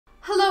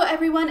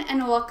everyone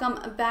and welcome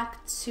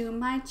back to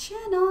my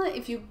channel.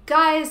 If you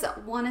guys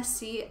want to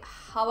see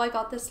how I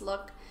got this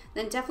look,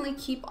 then definitely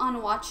keep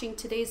on watching.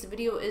 Today's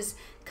video is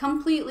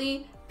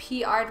completely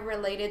PR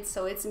related,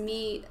 so it's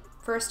me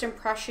first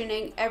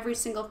impressioning every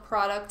single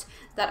product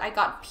that I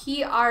got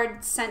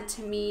PR'd sent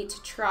to me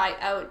to try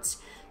out.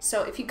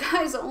 So if you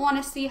guys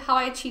want to see how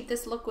I achieved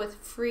this look with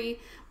free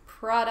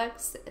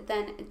products,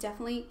 then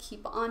definitely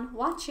keep on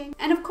watching.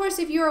 And of course,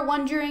 if you are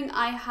wondering,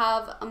 I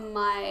have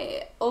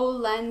my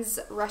O-Lens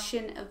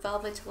Russian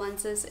velvet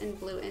lenses in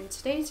blue in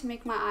today to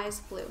make my eyes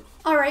blue.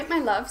 All right, my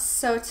loves,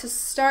 so to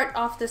start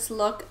off this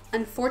look,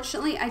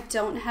 unfortunately I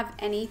don't have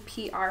any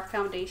PR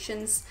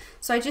foundations,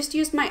 so I just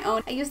used my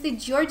own. I used the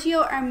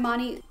Giorgio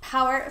Armani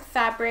Power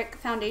Fabric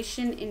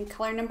Foundation in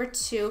color number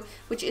 2,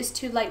 which is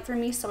too light for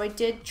me, so I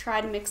did try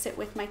to mix it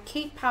with my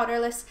Kate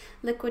Powderless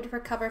Liquid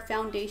Recover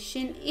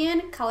Foundation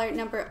in color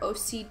number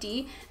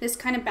OCD. This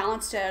kind of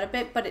balanced it out a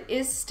bit, but it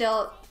is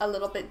still a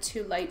little bit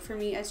too light for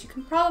me, as you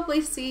can probably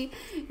see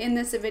in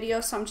this video.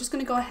 So I'm just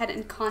going to go ahead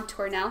and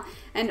contour now.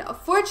 And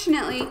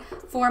fortunately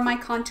for my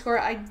contour,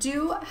 I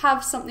do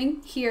have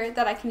something here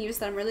that I can use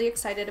that I'm really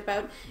excited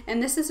about.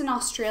 And this is an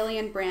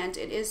Australian brand.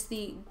 It is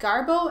the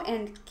Garbo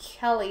and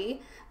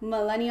Kelly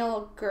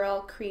Millennial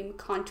Girl Cream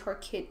Contour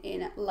Kit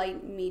in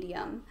light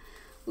medium.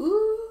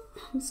 Ooh,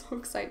 I'm so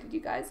excited, you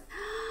guys.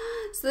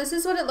 So this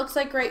is what it looks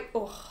like, right?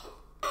 Oh.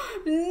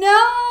 No!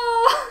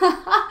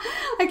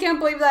 I can't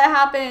believe that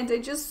happened.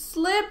 It just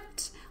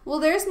slipped. Well,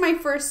 there's my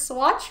first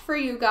swatch for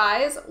you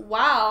guys.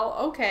 Wow,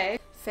 okay.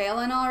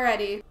 Failing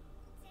already.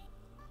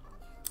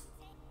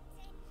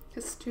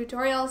 This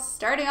tutorial's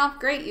starting off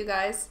great, you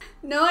guys.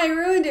 No, I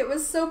ruined it. It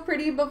was so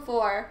pretty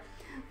before.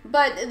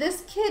 But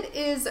this kit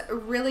is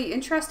really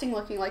interesting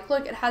looking. Like,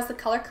 look, it has the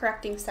color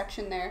correcting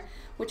section there,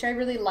 which I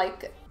really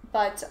like.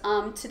 But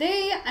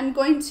today I'm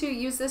going to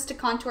use this to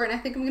contour, and I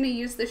think I'm going to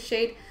use the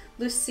shade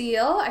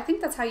Lucille, I think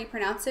that's how you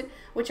pronounce it,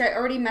 which I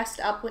already messed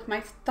up with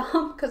my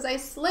thumb because I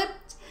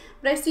slipped.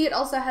 But I see it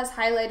also has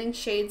highlighting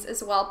shades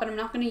as well, but I'm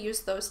not going to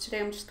use those today.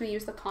 I'm just going to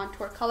use the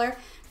contour color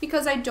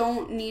because I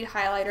don't need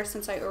highlighter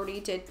since I already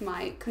did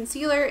my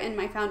concealer and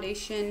my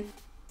foundation.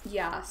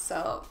 Yeah,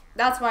 so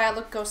that's why I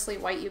look ghostly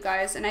white, you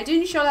guys. And I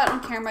didn't show that on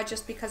camera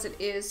just because it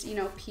is, you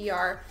know,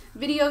 PR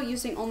video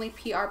using only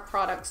PR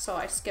products, so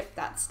I skipped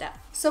that step.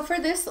 So for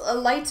this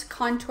light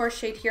contour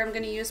shade here, I'm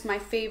going to use my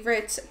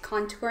favorite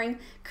contouring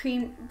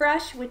cream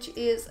brush, which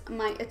is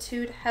my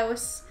Etude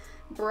House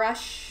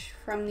brush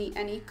from the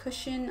Any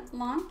Cushion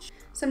launch.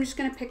 So I'm just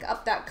going to pick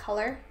up that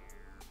color.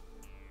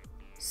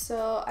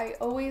 So I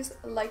always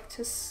like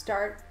to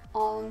start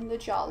on the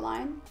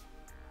jawline.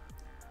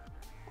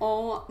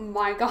 Oh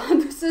my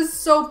god, this is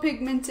so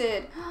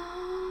pigmented.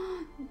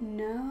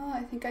 No,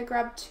 I think I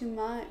grabbed too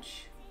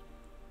much.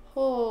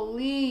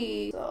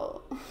 Holy.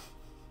 So.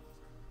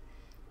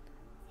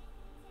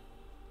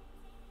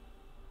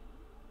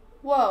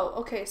 Whoa,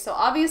 okay, so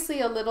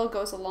obviously a little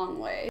goes a long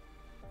way.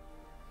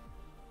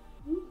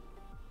 I'm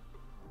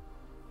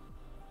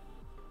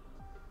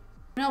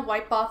gonna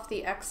wipe off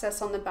the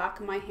excess on the back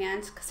of my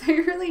hands because I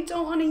really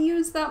don't want to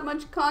use that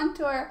much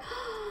contour.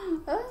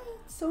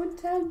 It's so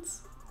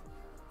intense.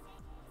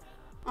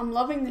 I'm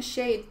loving the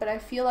shade, but I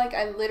feel like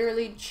I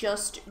literally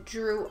just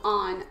drew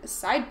on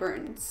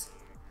sideburns.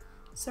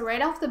 So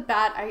right off the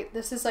bat,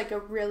 this is like a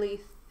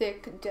really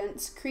thick,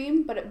 dense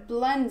cream, but it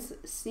blends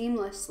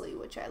seamlessly,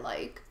 which I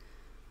like.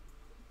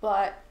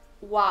 But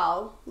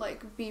wow,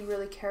 like be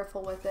really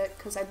careful with it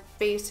because I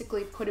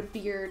basically put a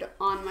beard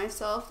on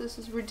myself. This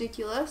is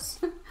ridiculous.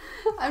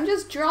 I'm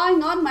just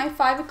drawing on my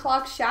 5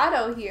 o'clock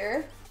shadow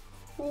here.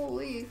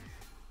 Holy,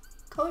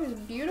 color is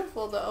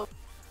beautiful though.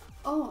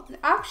 Oh, it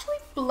actually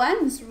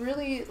blends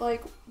really,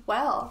 like,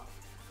 well.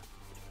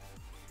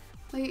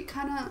 Like, it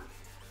kind of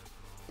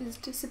is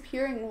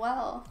disappearing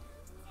well.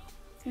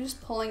 I'm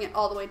just pulling it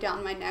all the way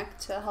down my neck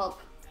to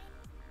help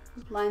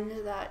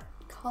blend that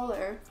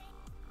color.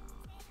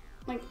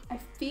 Like, I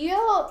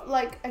feel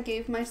like I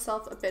gave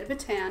myself a bit of a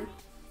tan,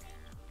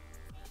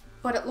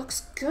 but it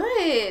looks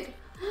good.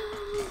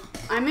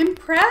 I'm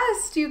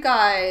impressed, you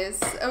guys.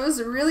 It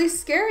was really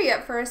scary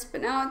at first,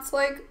 but now it's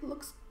like,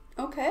 looks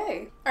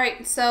okay. All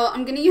right, so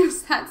I'm gonna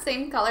use that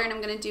same color and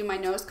I'm gonna do my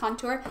nose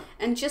contour,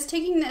 and just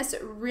taking this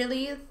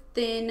really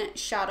thin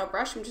shadow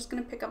brush, I'm just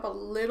gonna pick up a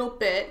little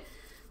bit.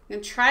 I'm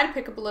gonna try to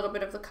pick up a little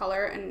bit of the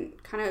color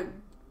and kind of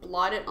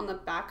blot it on the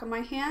back of my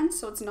hand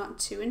so it's not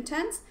too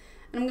intense.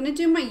 And I'm gonna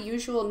do my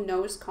usual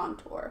nose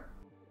contour.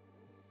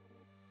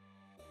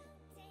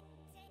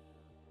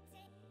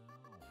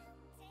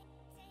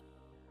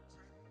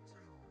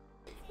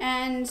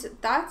 And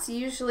that's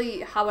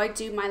usually how I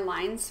do my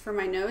lines for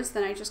my nose.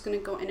 Then I'm just going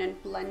to go in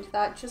and blend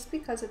that just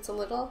because it's a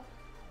little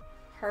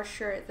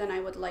harsher than I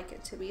would like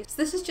it to be. So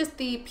this is just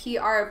the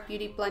PR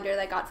Beauty Blender that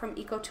I got from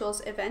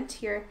EcoTools event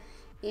here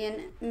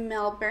in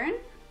Melbourne.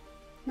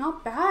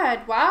 Not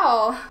bad,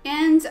 wow.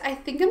 And I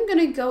think I'm going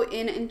to go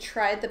in and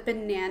try the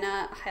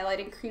Banana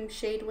Highlighting Cream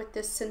shade with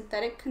this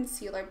synthetic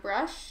concealer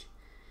brush.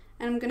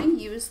 And I'm going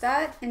to use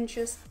that and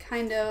just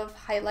kind of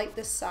highlight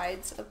the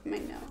sides of my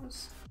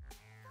nose.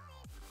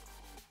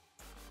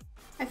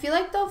 I feel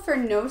like though for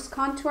nose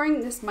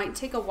contouring, this might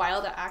take a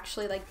while to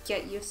actually like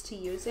get used to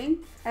using.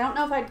 I don't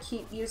know if I'd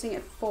keep using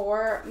it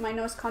for my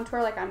nose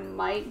contour, like I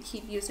might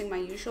keep using my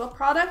usual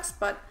products,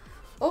 but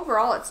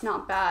overall it's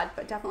not bad,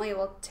 but definitely it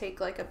will take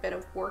like a bit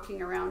of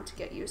working around to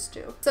get used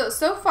to.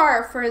 So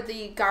far for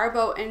the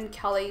Garbo and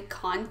Kelly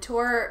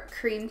contour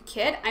cream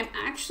kit, I'm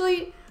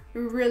actually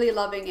really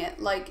loving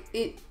it. Like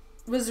it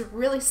was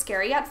really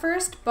scary at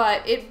first,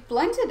 but it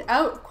blended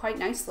out quite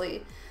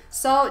nicely.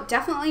 So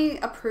definitely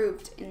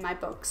approved in my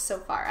books so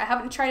far. I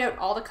haven't tried out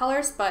all the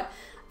colors, but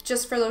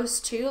just for those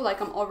two, like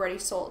I'm already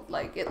sold.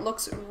 Like it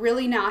looks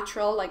really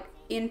natural, like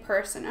in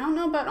person. I don't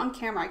know about on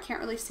camera, I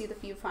can't really see the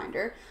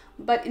viewfinder,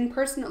 but in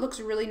person it looks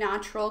really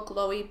natural,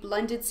 glowy,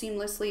 blended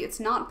seamlessly. It's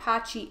not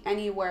patchy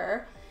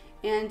anywhere,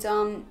 and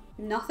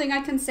nothing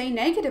I can say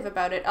negative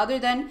about it other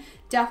than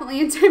definitely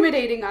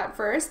intimidating at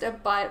first,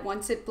 but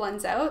once it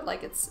blends out,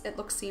 like it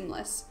looks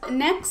seamless.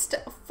 Next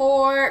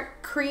for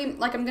cream,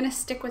 like I'm gonna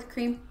stick with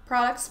cream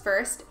products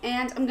first,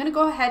 and I'm gonna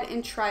go ahead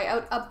and try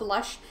out a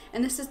blush,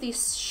 and this is the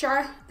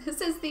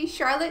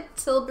Charlotte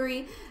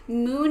Tilbury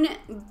Moon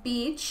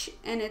Beach,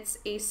 and it's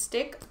a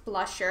stick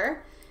blusher.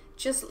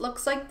 Just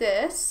looks like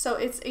this. So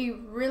it's a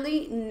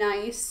really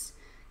nice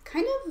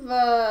kind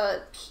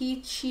of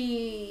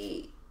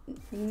peachy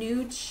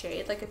nude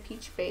shade, like a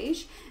peach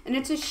beige, and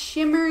it's a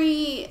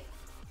shimmery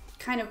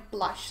kind of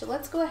blush. So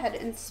let's go ahead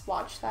and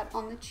swatch that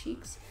on the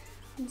cheeks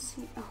and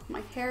see. Oh,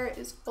 my hair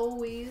is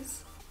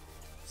always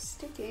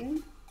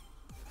sticking.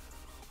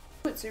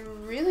 It's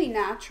really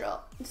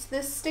natural.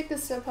 This stick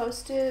is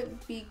supposed to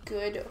be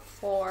good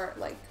for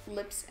like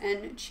lips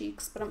and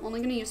cheeks, but I'm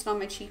only going to use it on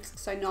my cheeks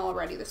because I know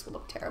already this will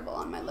look terrible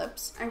on my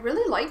lips. I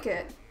really like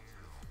it.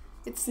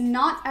 It's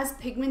not as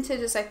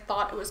pigmented as I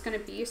thought it was going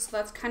to be, so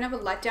that's kind of a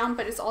letdown,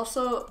 but it's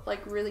also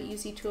like really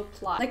easy to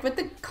apply. Like with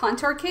the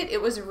contour kit,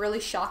 it was really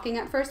shocking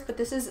at first, but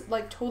this is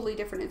like totally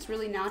different. It's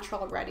really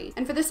natural already.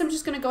 And for this, I'm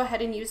just going to go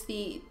ahead and use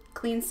the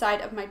clean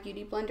side of my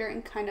beauty blender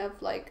and kind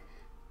of like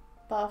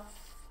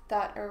buff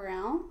that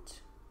around.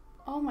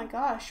 Oh my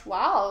gosh,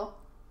 wow.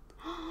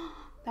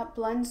 That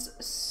blends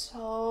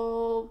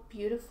so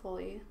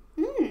beautifully.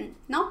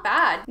 Not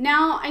bad.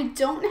 Now, I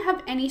don't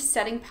have any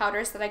setting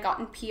powders that I got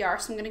in PR,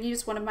 so I'm going to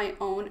use one of my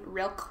own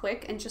real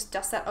quick and just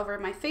dust that over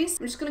my face.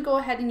 I'm just going to go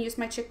ahead and use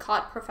my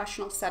Chicot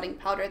Professional Setting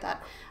Powder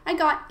that I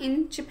got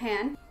in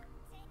Japan.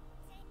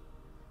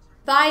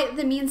 By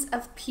the means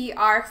of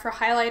PR for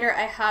highlighter,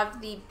 I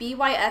have the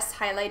BYS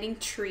Highlighting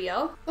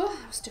Trio. Oh,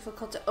 that was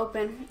difficult to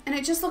open. And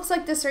it just looks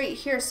like this right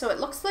here. So it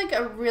looks like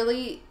a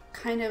really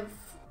kind of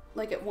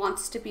like it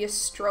wants to be a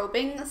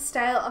strobing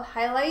style of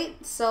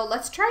highlight. So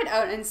let's try it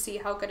out and see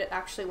how good it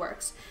actually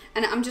works.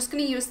 And I'm just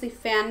going to use the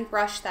fan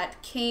brush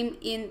that came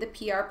in the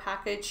PR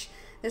package.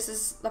 This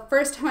is the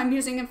first time I'm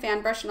using a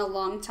fan brush in a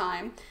long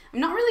time. I'm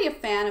not really a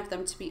fan of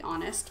them, to be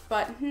honest,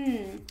 but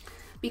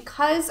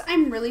because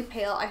I'm really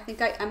pale, I think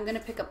I am going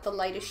to pick up the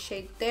lightest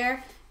shade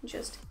there and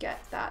just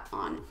get that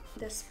on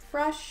this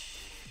brush.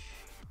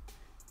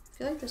 I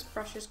feel like this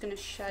brush is going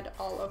to shed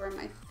all over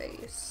my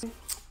face.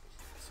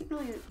 Doesn't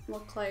really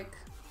look like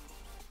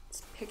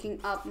it's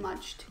picking up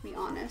much, to be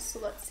honest, so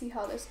let's see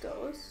how this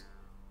goes.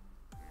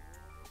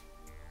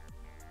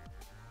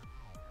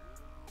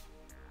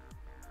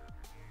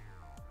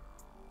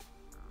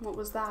 What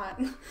was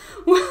that?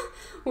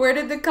 Where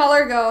did the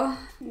color go?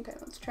 Okay,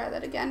 let's try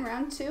that again,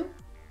 round two.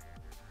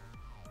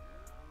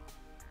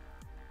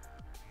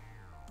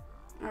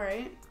 All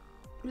right.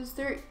 Is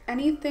there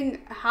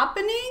anything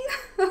happening?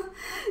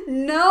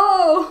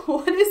 No,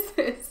 what is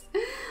this?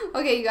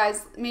 Okay, you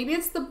guys, maybe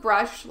it's the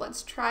brush.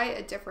 Let's try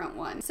a different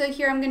one. So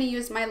here I'm gonna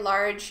use my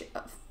large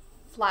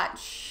flat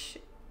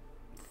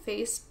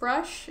face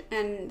brush,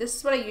 and this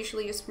is what I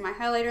usually use for my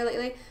highlighter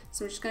lately.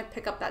 So I'm just gonna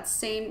pick up that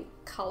same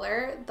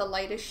color, the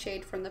lightest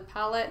shade from the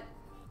palette.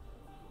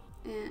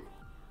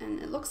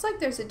 And it looks like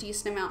there's a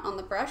decent amount on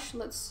the brush.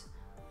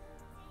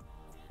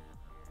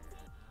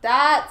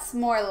 That's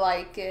more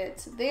like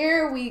it.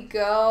 There we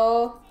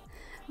go.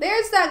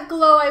 There's that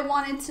glow I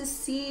wanted to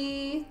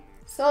see.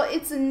 So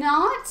it's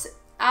not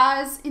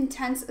as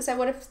intense as I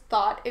would have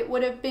thought it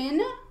would have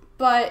been,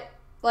 but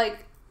like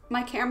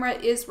my camera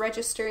is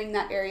registering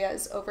that area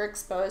is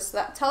overexposed. So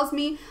that tells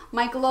me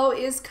my glow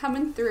is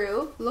coming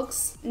through.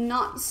 Looks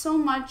not so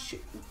much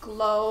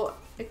glow.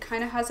 It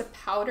kind of has a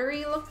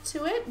powdery look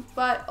to it,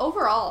 but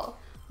overall,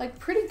 like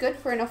pretty good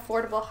for an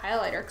affordable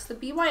highlighter, because the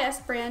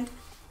BYS brand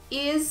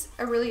is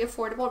a really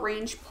affordable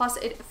range, plus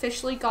it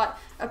officially got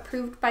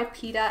approved by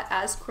PETA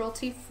as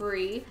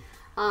cruelty-free.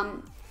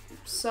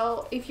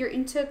 So if you're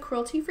into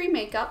cruelty-free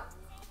makeup,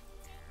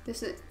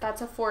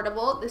 that's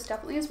affordable. This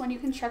definitely is one you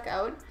can check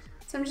out.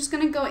 So I'm just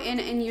gonna go in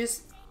and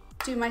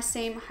do my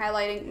same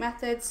highlighting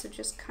method, so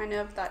just kind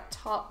of that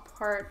top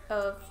part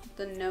of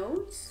the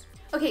nose.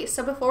 Okay,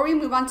 so before we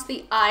move on to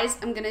the eyes,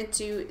 I'm gonna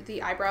do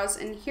the eyebrows,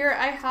 and here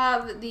I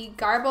have the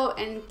Garbo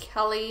and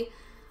Kelly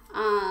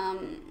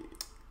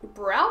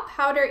brow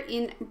powder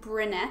in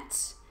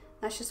brunette.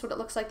 That's just what it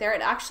looks like there.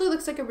 It actually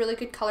looks like a really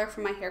good color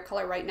for my hair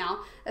color right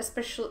now,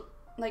 especially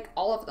like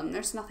all of them.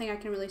 There's nothing I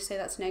can really say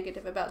that's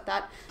negative about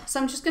that. So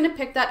I'm just going to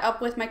pick that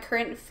up with my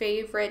current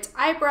favorite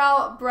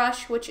eyebrow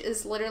brush, which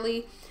is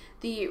literally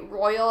the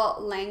Royal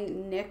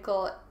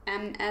Langnickel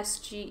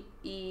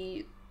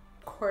MSGE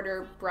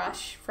quarter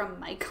brush from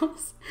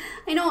Michaels.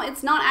 I know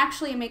it's not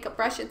actually a makeup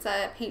brush, it's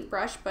a paint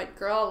brush, but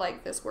girl,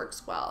 like, this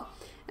works well.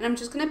 And I'm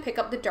just going to pick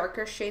up the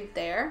darker shade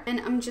there.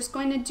 And I'm just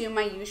going to do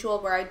my usual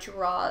where I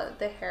draw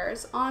the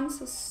hairs on.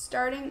 So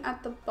starting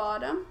at the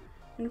bottom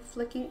and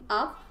flicking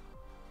up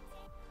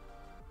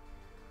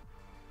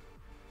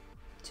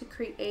to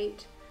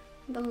create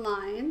the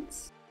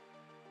lines.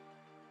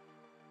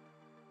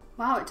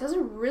 Wow, it does a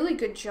really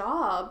good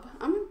job.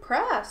 I'm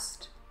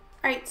impressed.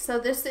 Alright, so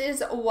this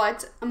is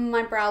what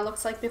my brow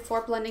looks like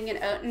before blending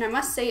it out, and I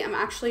must say I'm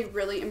actually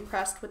really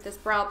impressed with this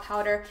brow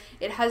powder.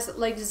 It has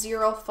like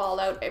zero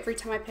fallout. Every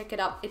time I pick it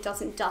up, it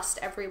doesn't dust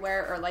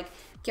everywhere or like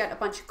get a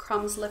bunch of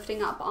crumbs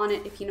lifting up on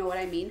it, if you know what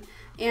I mean.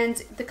 And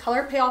the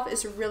color payoff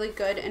is really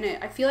good, and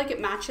I feel like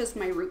it matches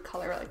my root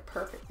color like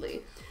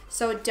perfectly.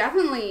 So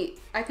definitely,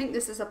 I think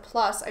this is a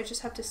plus. I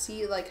just have to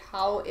see like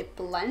how it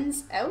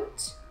blends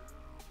out.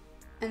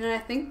 And then I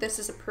think this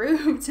is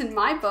approved in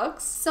my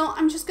books. So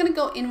I'm just gonna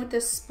go in with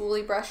this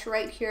spoolie brush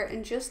right here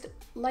and just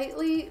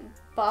lightly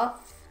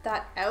buff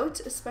that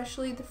out,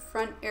 especially the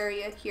front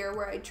area here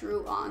where I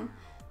drew on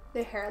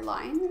the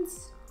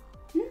hairlines.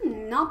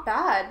 Not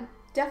bad.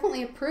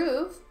 Definitely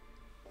approve.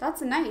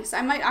 That's nice.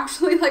 I might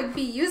actually like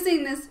be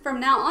using this from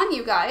now on,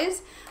 you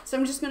guys. So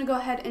I'm just gonna go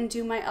ahead and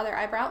do my other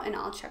eyebrow and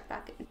I'll check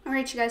back in. All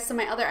right, you guys, so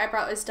my other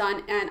eyebrow is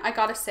done and I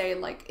gotta say,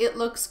 like, it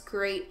looks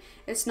great.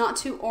 It's not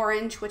too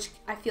orange, which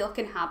I feel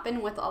can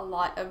happen with a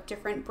lot of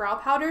different brow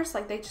powders.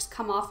 Like, they just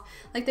come off,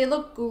 like, they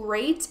look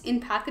great in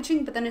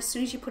packaging, but then as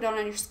soon as you put it on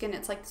your skin,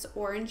 it's like this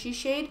orangey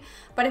shade.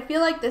 But I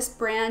feel like this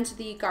brand,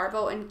 the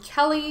Garbo and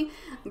Kelly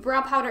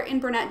brow powder in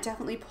brunette,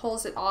 definitely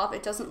pulls it off.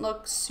 It doesn't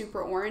look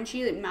super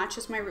orangey. It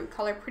matches my root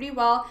color pretty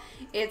well.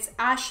 It's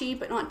ashy,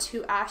 but not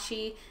too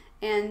ashy.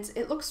 And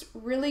it looks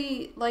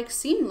really like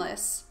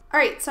seamless. All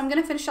right, so I'm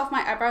gonna finish off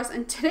my eyebrows,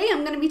 and today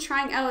I'm gonna be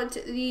trying out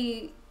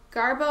the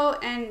Garbo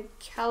and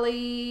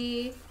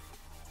Kelly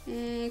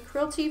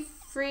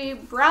cruelty-free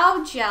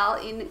brow gel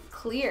in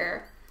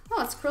clear.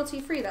 Oh, it's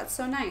cruelty-free, that's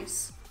so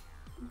nice.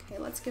 Okay,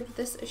 let's give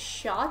this a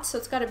shot. So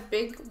it's got a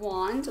big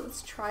wand,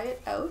 let's try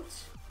it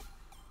out.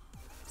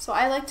 So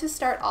I like to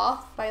start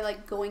off by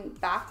like going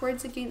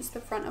backwards against the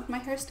front of my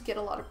hairs to get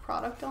a lot of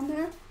product on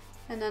there,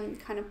 and then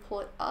kind of pull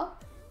it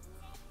up.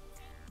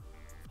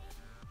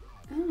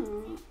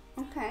 Oh,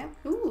 okay.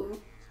 Ooh.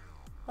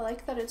 I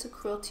like that it's a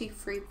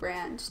cruelty-free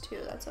brand too.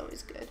 That's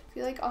always good. I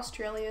feel like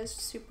Australia is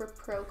super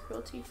pro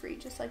cruelty-free,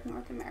 just like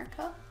North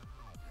America.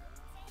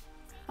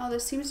 Oh,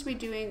 this seems to be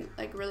doing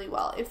like really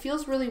well. It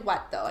feels really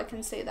wet though, I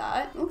can say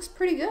that. It looks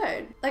pretty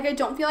good. Like, I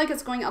don't feel like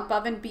it's going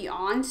above and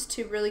beyond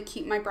to really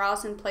keep my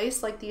brows in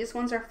place. Like, these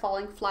ones are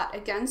falling flat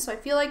again. So I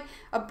feel like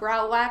a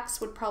brow wax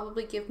would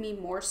probably give me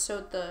more so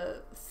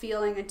the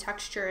feeling and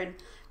texture and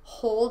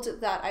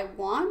hold that I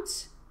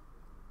want.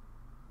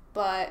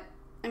 But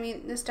I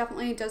mean, this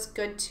definitely does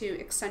good to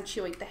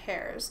accentuate the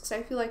hairs, because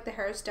I feel like the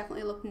hairs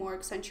definitely look more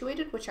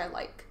accentuated, which I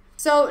like.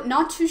 So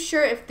not too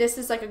sure if this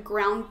is like a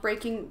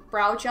groundbreaking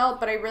brow gel,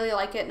 but I really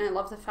like it, and I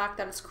love the fact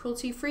that it's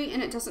cruelty free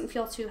and it doesn't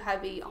feel too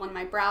heavy on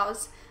my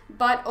brows.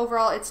 But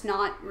overall, it's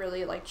not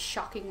really like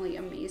shockingly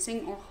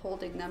amazing or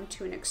holding them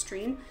to an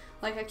extreme.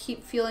 Like, I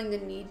keep feeling the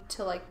need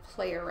to like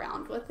play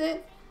around with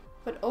it.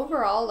 But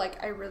overall,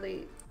 like, I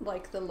really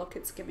like the look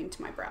it's giving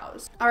to my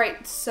brows. All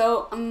right,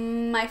 so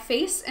my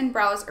face and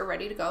brows are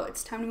ready to go.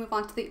 It's time to move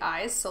on to the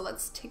eyes. So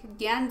let's take a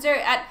gander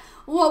at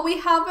what we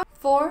have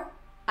for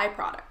eye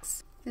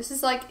products. This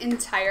is like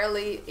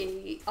entirely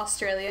a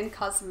Australian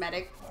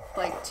cosmetic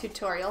like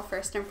tutorial,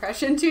 first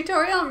impression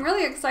tutorial. I'm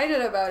really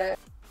excited about it.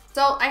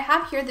 So I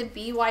have here the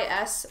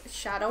BYS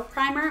shadow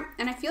primer,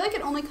 and I feel like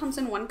it only comes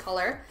in one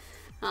color.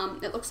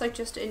 It looks like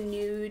just a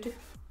nude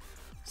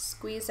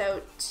squeeze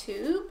out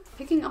tube.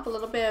 Picking up a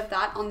little bit of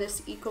that on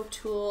this Eco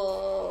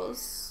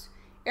Tools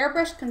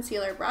airbrush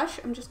concealer brush.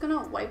 I'm just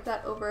gonna wipe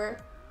that over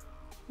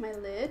my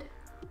lid.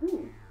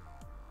 Ooh.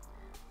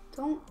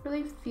 Don't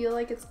really feel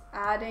like it's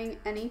adding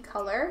any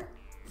color.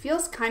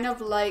 Feels kind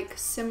of like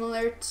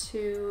similar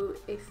to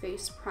a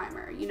face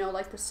primer, you know,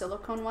 like the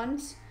silicone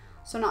ones.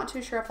 So not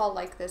too sure if I'll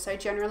like this. I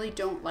generally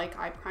don't like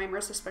eye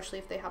primers, especially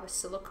if they have a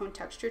silicone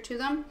texture to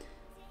them.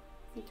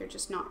 I think they're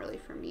just not really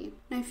for me.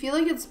 And I feel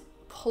like it's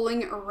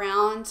pulling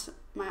around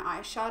my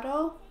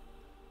eyeshadow.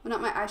 Well,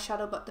 not my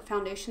eyeshadow, but the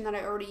foundation that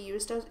I already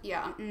used.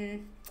 Yeah,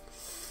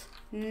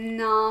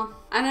 no.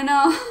 I don't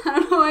know. I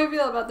don't know how I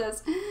feel about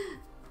this.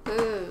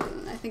 Ooh,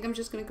 I think I'm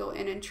just gonna go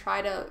in and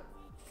try to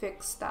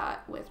fix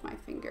that with my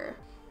finger.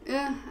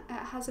 It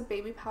has a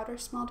baby powder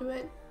smell to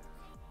it.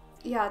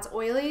 Yeah, it's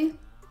oily.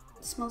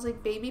 It smells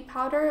like baby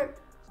powder.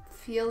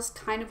 Feels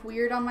kind of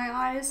weird on my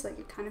eyes. Like,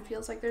 it kind of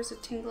feels like there's a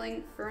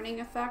tingling, burning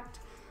effect.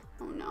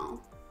 Oh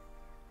no.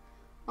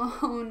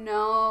 Oh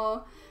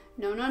no.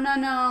 No, no, no,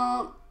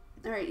 no.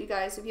 Alright, you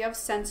guys, if you have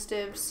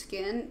sensitive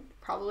skin,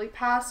 probably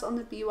pass on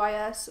the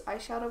BYS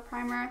eyeshadow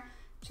primer.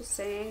 Just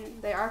saying,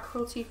 they are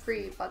cruelty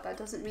free, but that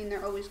doesn't mean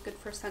they're always good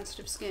for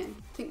sensitive skin.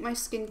 I think my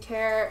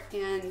skincare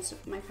and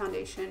my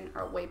foundation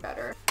are way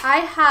better. I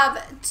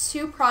have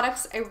two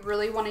products I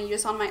really want to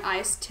use on my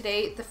eyes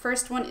today. The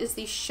first one is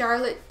the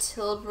Charlotte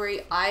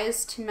Tilbury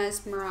Eyes to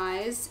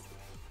Mesmerize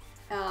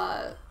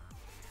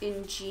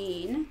in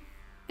Jean.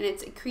 And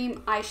it's a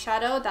cream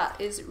eyeshadow that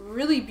is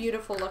really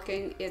beautiful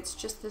looking. It's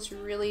just this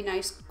really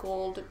nice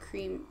gold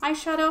cream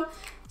eyeshadow.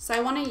 So I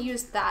want to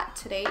use that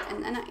today.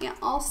 And then I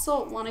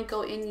also want to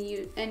go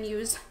in and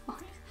use,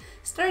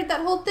 started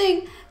that whole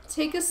thing,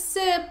 take a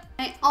sip.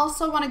 I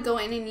also want to go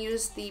in and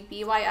use the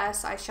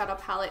BYS eyeshadow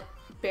palette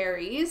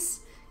Berries,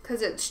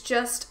 because it's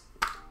just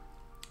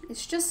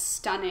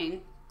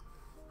stunning.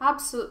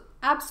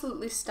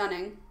 Absolutely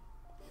stunning.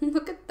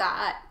 Look at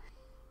that.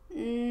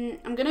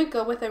 I'm gonna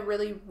go with a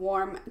really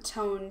warm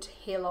toned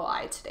halo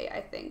eye today, I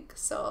think.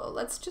 So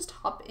let's just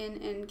hop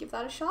in and give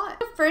that a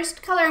shot. The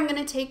first color I'm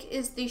gonna take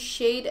is the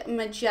shade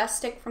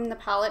Majestic from the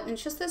palette, and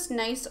it's just this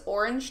nice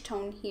orange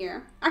tone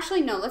here.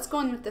 Actually, no, let's go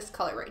in with this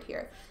color right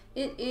here.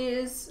 It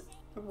is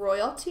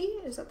Royalty.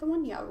 Is that the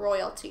one? Yeah,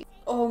 Royalty.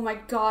 Oh my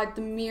god,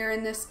 the mirror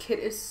in this kit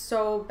is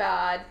so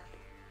bad.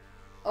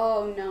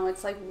 Oh no,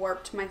 it's like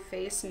warped my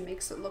face and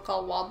makes it look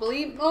all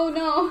wobbly. Oh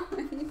no.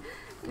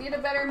 I need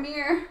a better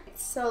mirror.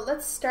 So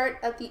let's start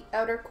at the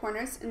outer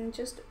corners and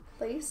just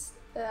place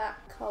that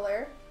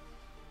color.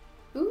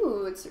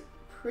 Ooh, it's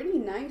pretty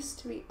nice,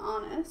 to be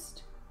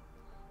honest.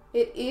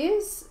 It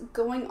is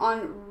going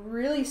on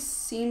really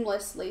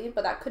seamlessly,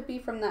 but that could be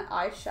from that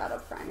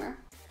eyeshadow primer.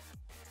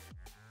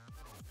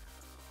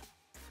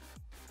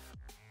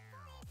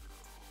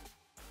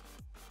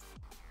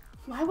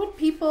 Why would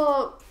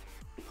people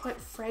put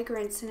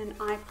fragrance in an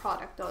eye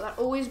product though? That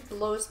always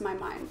blows my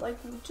mind. Like,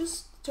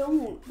 just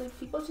don't. Like,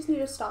 people just need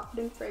to stop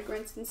putting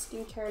fragrance in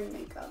skincare and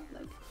makeup.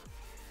 Like,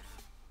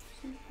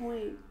 there's no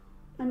point.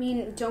 I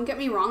mean, don't get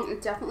me wrong,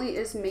 it definitely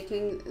is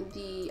making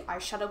the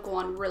eyeshadow go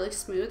on really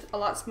smooth, a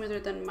lot smoother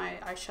than my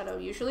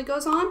eyeshadow usually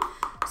goes on.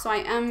 So I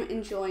am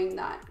enjoying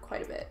that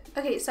quite a bit.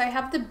 Okay, so I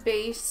have the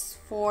base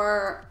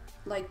for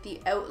like the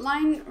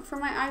outline for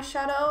my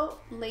eyeshadow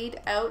laid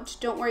out.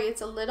 Don't worry,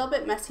 it's a little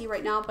bit messy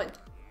right now, but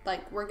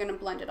like, we're gonna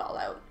blend it all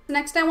out.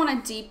 Next, I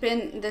want to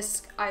deepen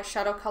this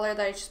eyeshadow color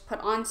that I just put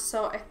on.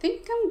 So I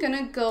think I'm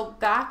gonna go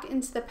back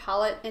into the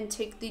palette and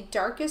take the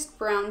darkest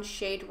brown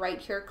shade right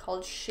here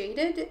called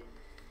Shaded.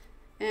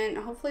 And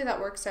hopefully that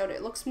works out.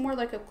 It looks more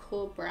like a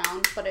cool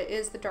brown, but it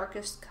is the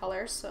darkest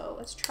color. So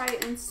let's try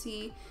it and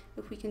see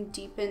if we can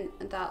deepen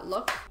that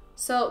look.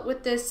 So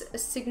with this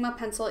Sigma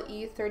Pencil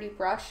E30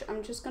 brush,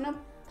 I'm just gonna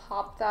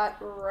pop that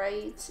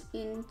right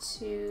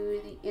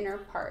into the inner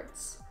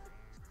parts.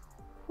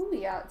 Oh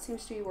yeah, it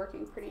seems to be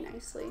working pretty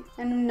nicely.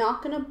 And I'm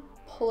not gonna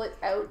pull it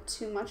out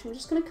too much. I'm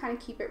just gonna kind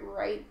of keep it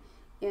right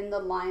in the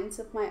lines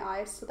of my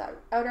eyes, so that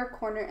outer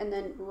corner and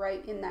then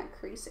right in that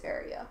crease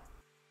area.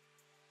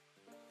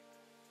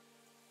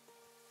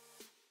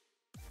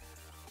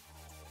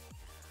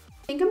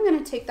 I think I'm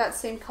gonna take that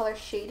same color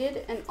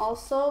Shaded and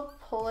also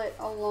pull it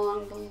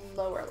along the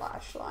lower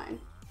lash line,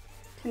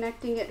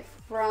 connecting it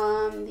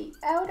from the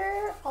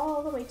outer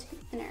all the way to the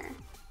inner.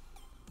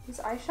 These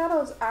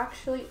eyeshadows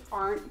actually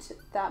aren't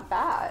that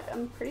bad.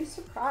 I'm pretty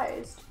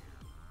surprised.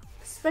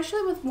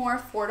 Especially with more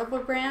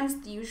affordable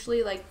brands,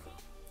 usually like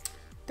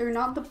they're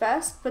not the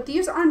best, but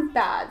these aren't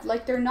bad.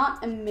 Like, they're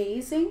not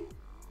amazing,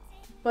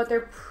 but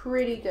they're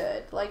pretty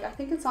good. Like, I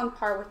think it's on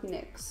par with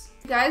NYX.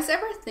 You guys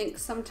ever think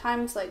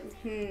sometimes like,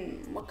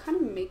 what kind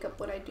of makeup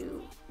would I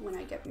do when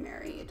I get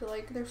married?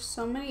 Like, there's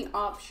so many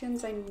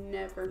options, I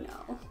never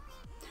know.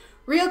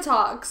 Real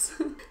talks.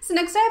 So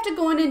next I have to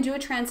go in and do a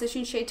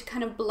transition shade to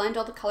kind of blend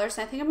all the colors.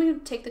 And I think I'm going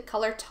to take the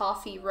color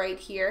Toffee right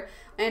here.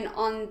 And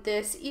on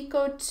this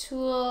Eco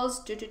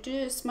Tools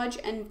smudge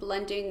and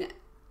blending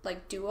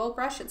like duo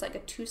brush, it's like a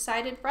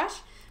two-sided brush.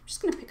 I'm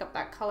just going to pick up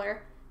that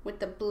color with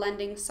the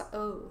blending side.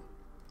 Oh,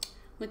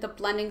 with the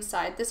blending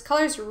side. This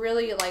color is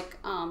really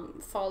like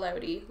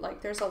fallouty.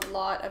 Like, there's a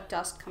lot of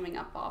dust coming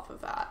up off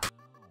of that.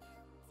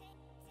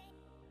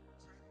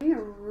 Doing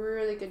a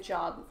really good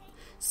job.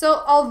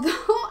 So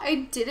although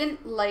I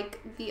didn't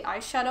like the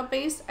eyeshadow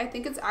base, I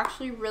think it's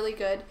actually really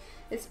good.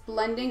 It's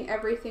blending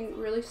everything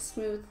really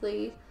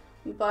smoothly,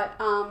 but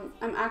I'm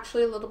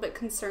actually a little bit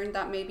concerned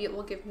that maybe it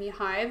will give me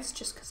hives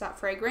just because that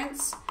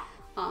fragrance.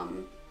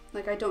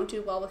 Like, I don't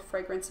do well with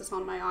fragrances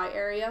on my eye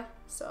area,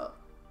 so.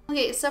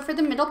 Okay, so for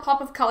the middle pop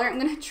of color, I'm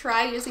gonna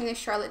try using the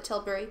Charlotte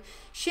Tilbury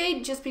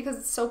shade just because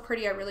it's so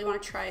pretty. I really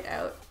want to try it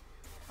out.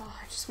 Oh,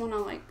 I just want to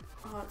like,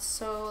 oh, it's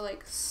so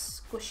like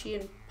squishy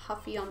and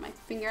puffy on my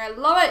finger. I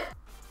love it.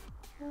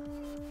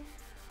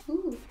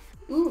 Ooh,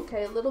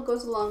 okay, a little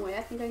goes a long way.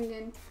 I think I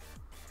can,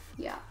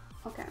 yeah,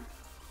 okay.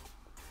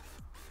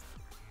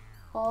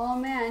 Oh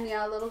man,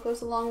 yeah, a little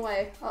goes a long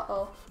way.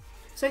 Uh-oh.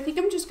 So I think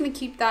I'm just gonna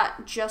keep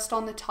that just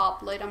on the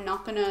top lid. I'm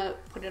not gonna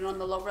put it on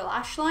the lower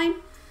lash line.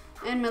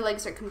 And my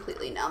legs are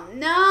completely numb.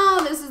 No,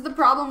 this is the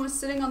problem with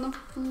sitting on the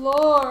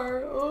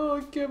floor. Oh,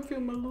 I can't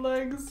feel my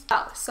legs.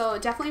 Oh, so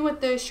definitely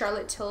with the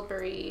Charlotte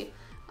Tilbury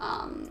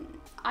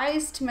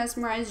Eyes to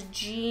Mesmerize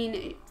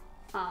jean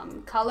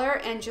color,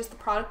 and just the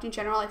product in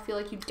general, I feel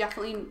like you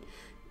definitely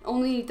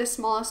only need the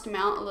smallest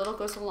amount. A little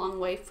goes a long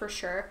way for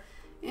sure.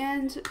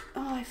 And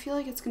oh, I feel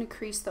like it's gonna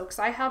crease though, because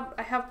I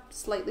have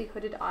slightly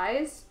hooded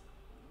eyes.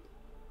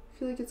 I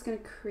feel like it's gonna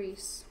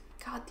crease.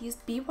 God, these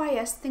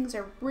BYS things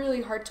are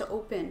really hard to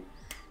open.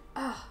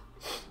 Ah.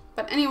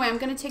 But anyway, I'm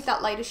gonna take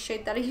that lightest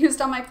shade that I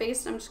used on my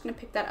face, and I'm just gonna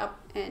pick that up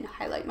and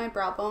highlight my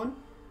brow bone.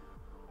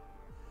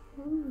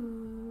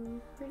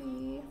 Ooh,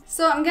 pretty.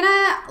 So I'm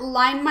gonna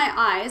line my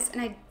eyes,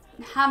 and I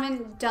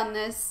haven't done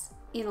this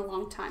in a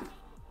long time.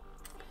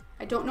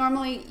 I don't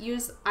normally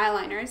use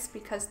eyeliners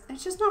because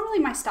it's just not really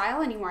my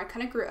style anymore. I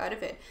kind of grew out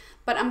of it.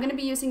 But I'm going to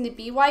be using the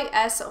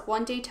BYS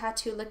One Day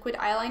Tattoo Liquid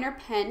Eyeliner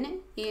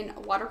Pen in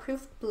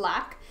Waterproof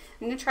Black.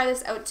 I'm going to try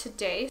this out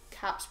today.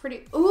 Cap's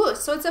pretty... Ooh,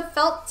 so it's a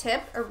felt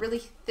tip, a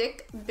really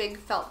thick, big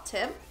felt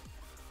tip.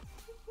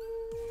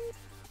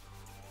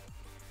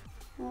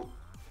 Oh,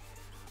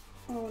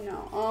 oh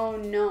no, oh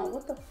no.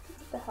 What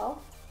the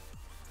hell?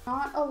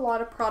 Not a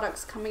lot of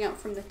products coming out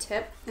from the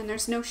tip, and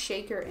there's no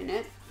shaker in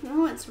it.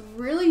 No, it's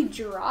really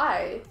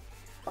dry.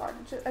 God,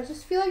 I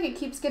just feel like it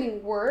keeps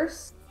getting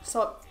worse.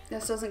 So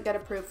this doesn't get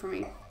approved for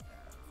me.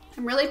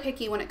 I'm really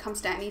picky when it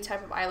comes to any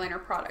type of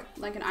eyeliner product.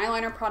 Like an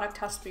eyeliner product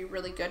has to be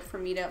really good for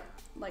me to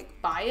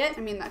like buy it.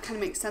 I mean, that kind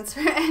of makes sense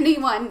for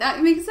anyone.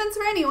 That makes sense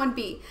for anyone,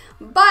 B.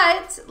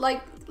 But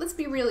like, let's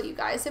be real, you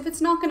guys. If it's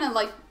not gonna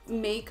like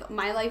make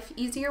my life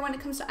easier when it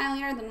comes to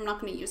eyeliner, then I'm not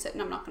gonna use it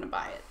and I'm not gonna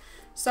buy it.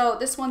 So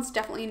this one's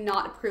definitely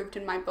not approved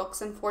in my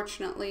books,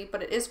 unfortunately,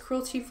 but it is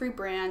cruelty-free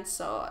brand,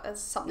 so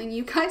that's something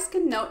you guys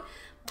can note,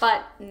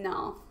 but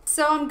no.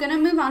 So I'm gonna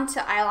move on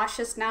to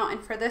eyelashes now,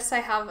 and for this I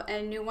have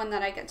a new one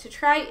that I get to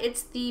try.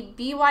 It's the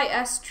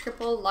BYS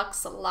Triple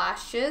Luxe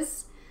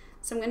Lashes.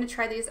 So I'm gonna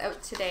try these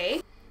out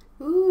today.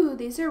 Ooh,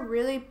 these are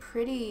really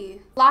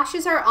pretty.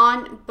 Lashes are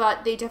on,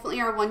 but they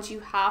definitely are ones you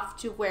have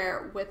to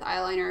wear with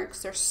eyeliner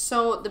because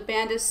the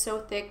band is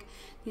so thick.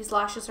 These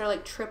lashes are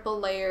like triple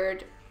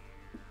layered,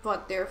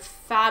 but they're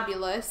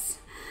fabulous.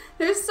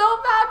 They're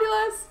so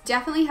fabulous.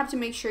 Definitely have to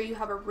make sure you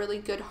have a really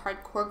good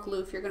hardcore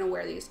glue if you're gonna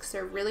wear these because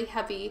they're really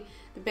heavy.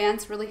 The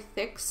band's really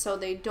thick, so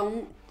they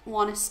don't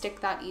want to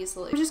stick that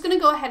easily. I'm just gonna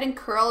go ahead and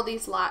curl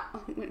these I'm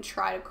gonna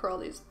try to curl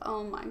these.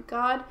 Oh my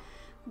God.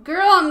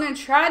 Girl, I'm gonna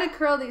try to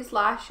curl these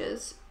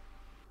lashes.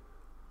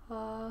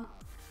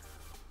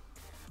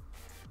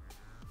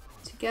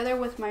 Together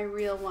with my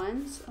real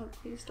ones. Oh,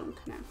 please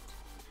don't connect.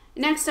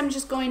 Next, I'm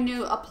just going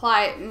to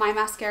apply my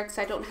mascara because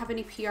I don't have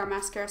any PR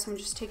mascara, so I'm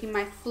just taking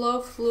my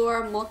Flow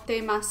Fleur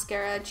Motte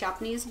Mascara,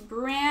 Japanese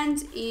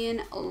brand,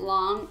 in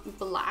Long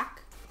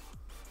Black.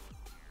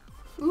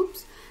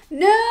 Oops.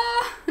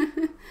 No!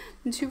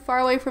 I'm too far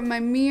away from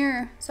my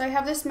mirror. So I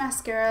have this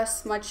mascara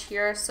smudge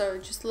here, so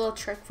just a little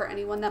trick for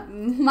anyone that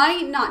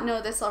might not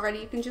know this already.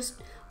 You can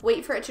just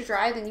wait for it to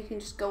dry, then you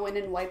can just go in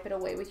and wipe it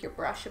away with your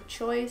brush of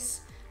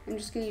choice. I'm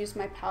just going to use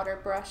my powder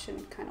brush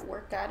and kind of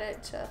work at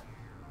it to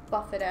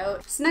buff it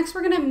out. So next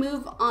we're gonna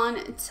move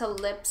on to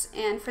lips,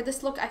 and for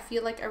this look I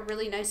feel like a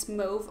really nice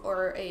mauve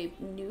or a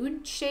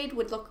nude shade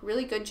would look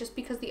really good just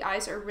because the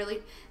eyes are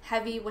really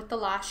heavy with the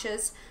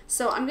lashes.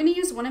 So I'm gonna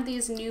use one of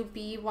these new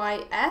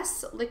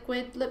BYS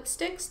liquid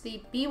lipsticks,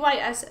 the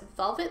BYS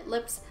Velvet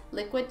Lips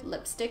liquid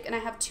lipstick, and I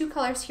have two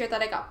colors here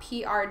that I got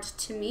PR'd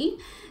to me.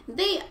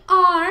 They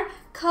are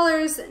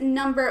colors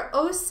number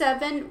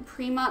 07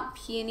 Prima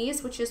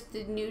Peonies, which is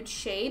the nude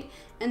shade,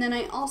 and then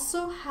I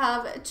also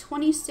have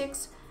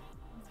 26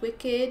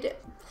 Wicked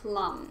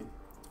Plum.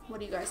 What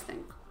do you guys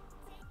think?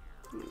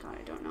 Oh my God,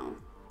 I don't know.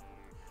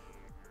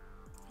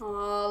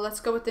 Oh, let's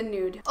go with the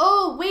nude.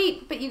 Oh,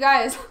 wait, but you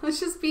guys, let's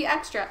just be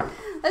extra.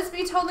 Let's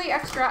be totally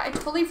extra. I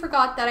totally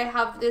forgot that I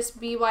have this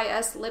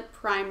BYS lip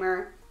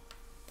primer.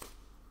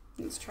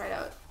 Let's try it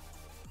out.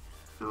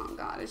 Oh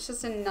God, it's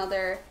just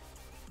another,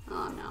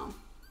 oh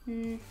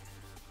no.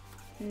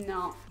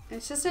 No,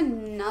 it's just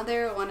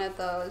another one of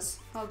those.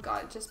 Oh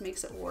God, it just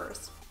makes it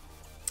worse.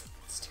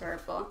 It's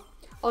terrible.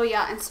 Oh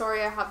yeah, and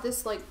sorry, I have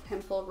this like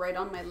pimple right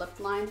on my lip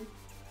line.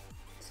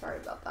 Sorry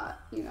about that,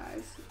 you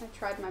guys. I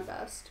tried my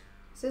best.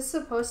 Is this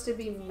supposed to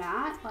be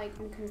matte? Like,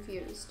 I'm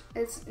confused.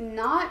 It's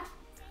not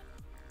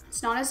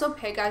as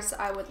opaque as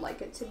I would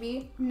like it to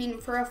be. I mean,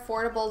 for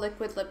affordable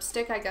liquid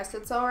lipstick, I guess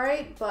it's all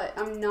right, but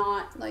I'm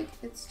not, like,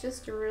 it's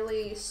just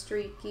really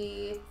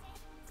streaky.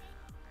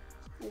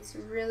 It's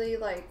really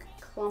like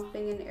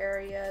clumping in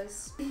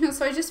areas.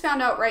 So I just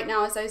found out right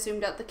now as I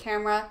zoomed out the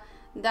camera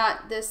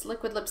that this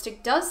liquid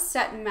lipstick does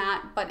set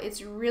matte, but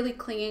it's really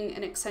clinging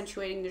and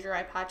accentuating the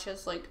dry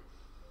patches. Like,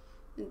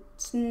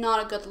 it's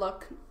not a good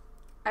look.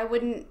 I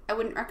wouldn't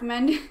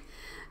recommend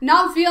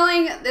not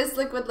feeling this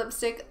liquid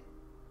lipstick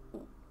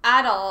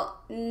at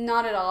all,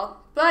 not at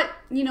all. But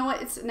you know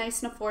what, it's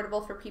nice and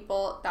affordable for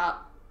people that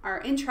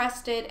are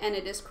interested, and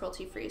it is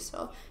cruelty free,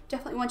 so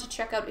definitely want to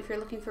check out if you're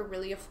looking for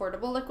really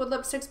affordable liquid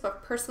lipsticks.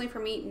 But personally for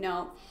me,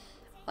 no,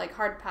 like,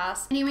 hard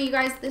pass. Anyway, you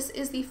guys, this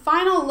is the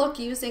final look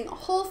using a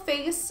whole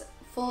face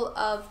full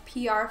of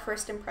PR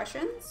first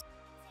impressions.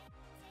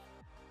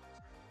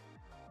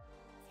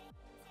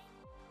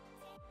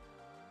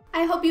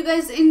 I hope you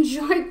guys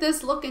enjoyed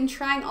this look and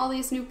trying all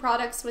these new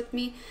products with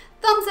me.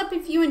 Thumbs up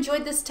if you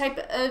enjoyed this type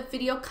of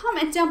video.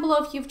 Comment down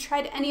below if you've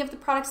tried any of the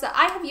products that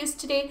I have used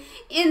today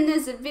in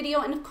this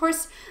video. And of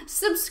course,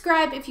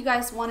 subscribe if you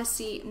guys want to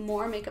see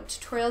more makeup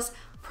tutorials,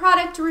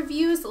 product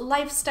reviews,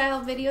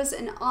 lifestyle videos,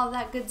 and all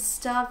that good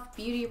stuff,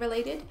 beauty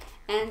related.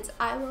 And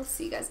I will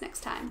see you guys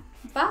next time.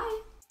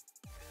 Bye!